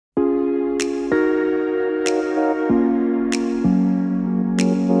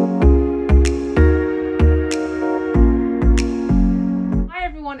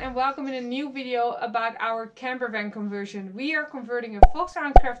and welcome in a new video about our camper van conversion. We are converting a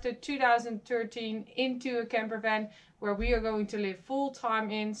Volkswagen Crafted 2013 into a camper van where we are going to live full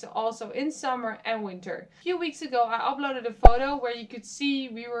time in, so also in summer and winter. A few weeks ago I uploaded a photo where you could see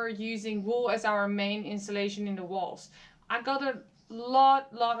we were using wool as our main insulation in the walls. I got a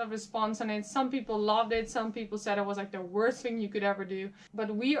lot of response on it. Some people loved it, some people said it was like the worst thing you could ever do,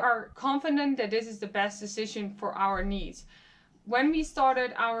 but we are confident that this is the best decision for our needs. When we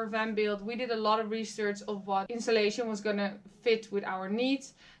started our van build, we did a lot of research of what insulation was gonna fit with our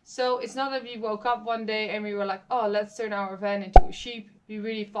needs. So it's not that we woke up one day and we were like, oh, let's turn our van into a sheep. We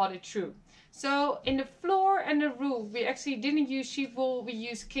really thought it through. So in the floor and the roof, we actually didn't use sheep wool, we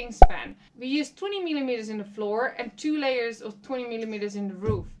used Kingspan. We used 20mm in the floor and 2 layers of 20mm in the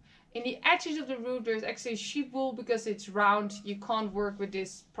roof. In the edges of the roof, there's actually sheep wool because it's round. You can't work with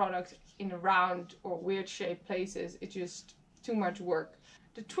this product in round or weird shaped places. It's just too much work.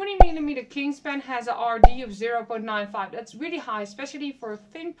 The 20mm Kingspan has a RD of 0.95. That's really high, especially for a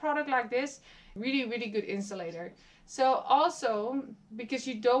thin product like this. Really good insulator. So also, because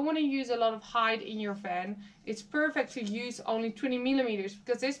you don't want to use a lot of height in your van, it's perfect to use only 20mm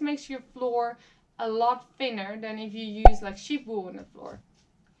because this makes your floor a lot thinner than if you use like sheep wool in the floor.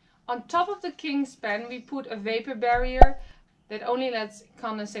 On top of the Kingspan, we put a vapor barrier that only lets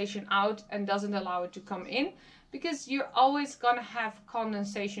condensation out and doesn't allow it to come in, because you're always gonna have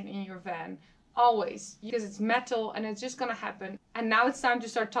condensation in your van. Always. Because it's metal and it's just gonna happen. And now it's time to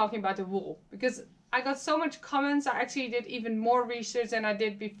start talking about the wool, because I got so much comments. I actually did even more research than I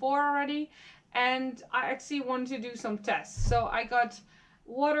did before already, and I actually wanted to do some tests. So I got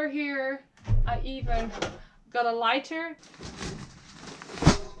water here, I even got a lighter.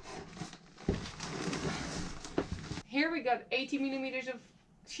 Here we got 80mm of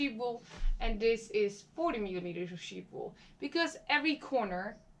sheep wool, and this is 40mm of sheep wool, because every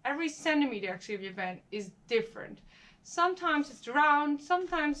corner, every centimeter actually of your van is different. Sometimes it's round,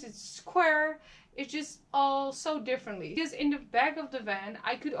 sometimes it's square. It's just all so differently. Because in the back of the van,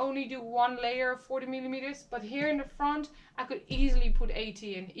 I could only do 1 layer of 40mm, but here in the front, I could easily put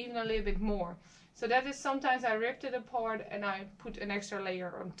 80 in, even a little bit more. So that is sometimes I ripped it apart and I put an extra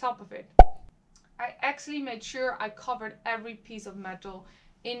layer on top of it. I actually made sure I covered every piece of metal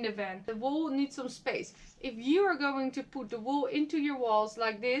in the van. The wool needs some space. If you are going to put the wool into your walls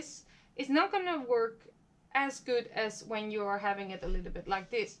like this, it's not going to work as good as when you are having it a little bit like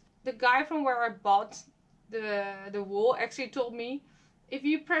this. The guy from where I bought the wool actually told me, if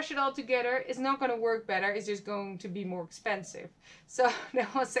you press it all together, it's not going to work better, it's just going to be more expensive. So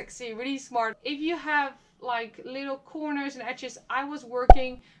that was actually really smart. If you have like little corners and edges, I was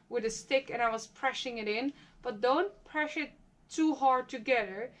working with a stick and I was pressing it in, but don't press it too hard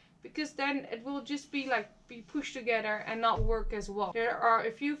together, because then it will just be pushed together and not work as well. There are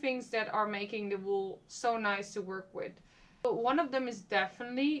a few things that are making the wool so nice to work with. So one of them is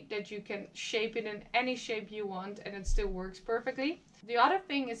definitely that you can shape it in any shape you want and it still works perfectly. The other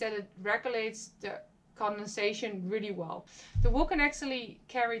thing is that it regulates the condensation really well. The wool can actually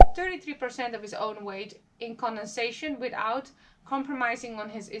carry 33% of its own weight in condensation without compromising on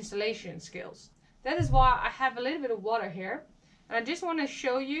his insulation skills. That is why I have a little bit of water here. And I just want to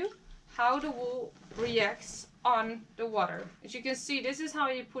show you how the wool reacts on the water. As you can see, this is how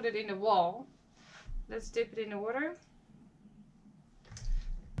you put it in the wall. Let's dip it in the water.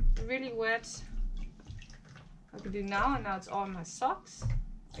 Really wet. I can do now, and now it's all in my socks.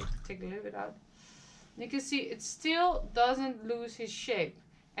 I take a little bit out. You can see it still doesn't lose his shape,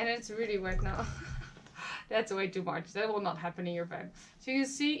 and it's really wet now. That's way too much. That will not happen in your van. So you can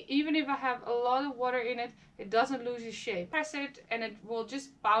see, even if I have a lot of water in it, it doesn't lose its shape. Press it and it will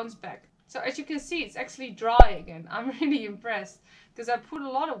just bounce back. So as you can see, it's actually dry again. I'm really impressed because I put a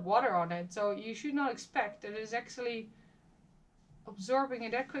lot of water on it. So you should not expect that it's actually absorbing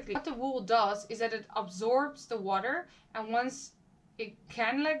it that quickly. What the wool does is that it absorbs the water, and once it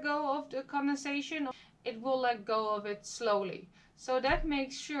can let go of the condensation, it will let go of it slowly. So that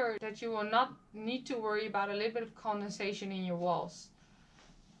makes sure that you will not need to worry about a little bit of condensation in your walls.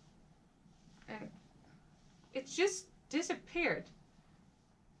 And it's just disappeared.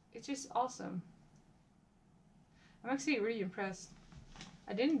 It's just awesome. I'm actually really impressed.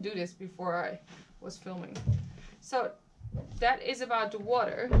 I didn't do this before I was filming. So that is about the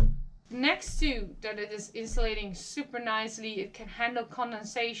water. Next to that, it is insulating super nicely. It can handle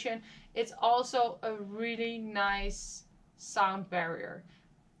condensation. It's also a really nice sound barrier.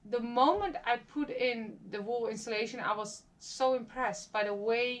 The moment I put in the wool insulation, I was so impressed by the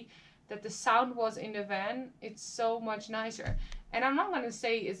way that the sound was in the van. It's so much nicer. And I'm not going to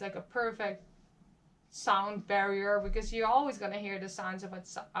say it's like a perfect sound barrier, because you're always gonna hear the sounds of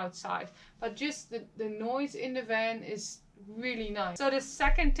outside, but just the noise in the van is really nice. So the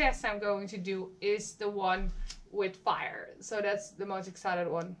second test I'm going to do is the one with fire. So that's the most excited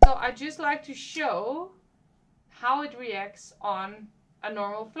one. So I just like to show how it reacts on a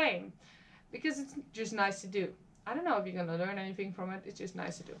normal flame, because it's just nice to do. I don't know if you're gonna learn anything from it, it's just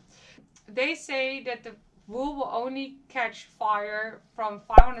nice to do. They say that the wool will only catch fire from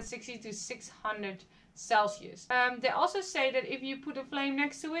 560 to 600 Celsius. They also say that if you put a flame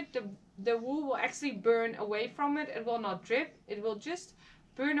next to it, the wool will actually burn away from it. It will not drip. It will just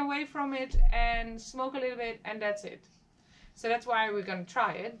burn away from it and smoke a little bit, and that's it. So that's why we're gonna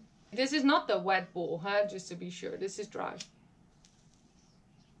try it. This is not the wet wool, huh? Just to be sure. This is dry.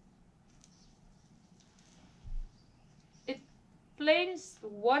 It flames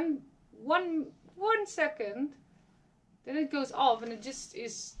one second, then it goes off and it just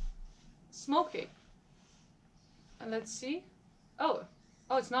is smoking. And let's see. Oh,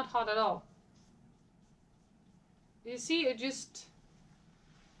 it's not hot at all. You see, it just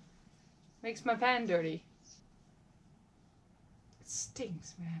makes my pan dirty. It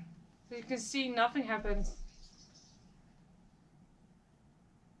stinks, man. So you can see nothing happens.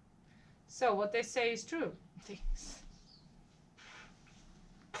 So what they say is true. Thanks.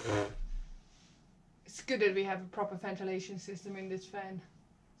 It's good that we have a proper ventilation system in this fan.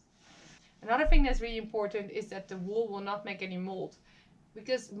 Another thing that's really important is that the wool will not make any mold,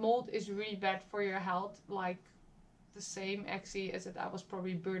 because mold is really bad for your health, like the same actually as that I was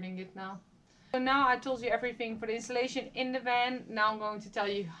probably burning it now. So now I told you everything for the installation in the van. Now I'm going to tell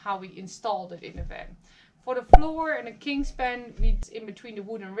you how we installed it in the van. For the floor and the king span, it's in between the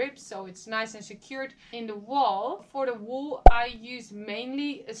wooden ribs, so it's nice and secured in the wall. For the wool, I used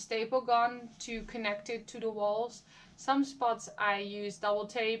mainly a staple gun to connect it to the walls. Some spots I use double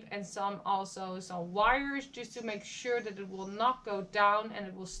tape, and some also some wires, just to make sure that it will not go down and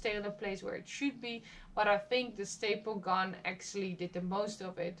it will stay in the place where it should be. But I think the staple gun actually did the most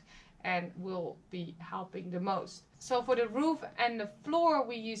of it and will be helping the most. So for the roof and the floor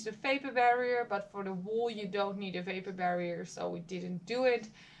we used a vapor barrier, but for the wall you don't need a vapor barrier, so we didn't do it.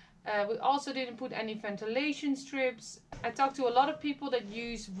 We also didn't put any ventilation strips. I talked to a lot of people that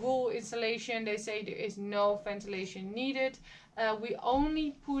use wool insulation. They say there is no ventilation needed. We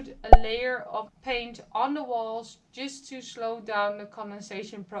only put a layer of paint on the walls just to slow down the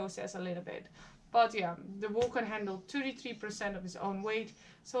condensation process a little bit. But yeah, the wool can handle 33% of its own weight,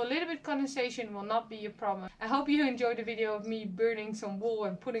 so a little bit condensation will not be a problem. I hope you enjoyed the video of me burning some wool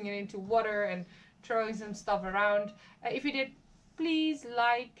and putting it into water and throwing some stuff around. If you did, please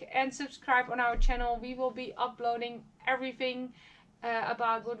like and subscribe on our channel. We will be uploading everything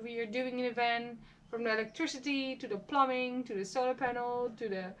about what we are doing in the van, from the electricity to the plumbing to the solar panel to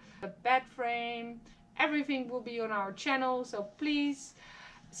the bed frame. Everything will be on our channel, so please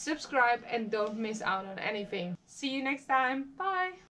subscribe and don't miss out on anything. See you next time. Bye!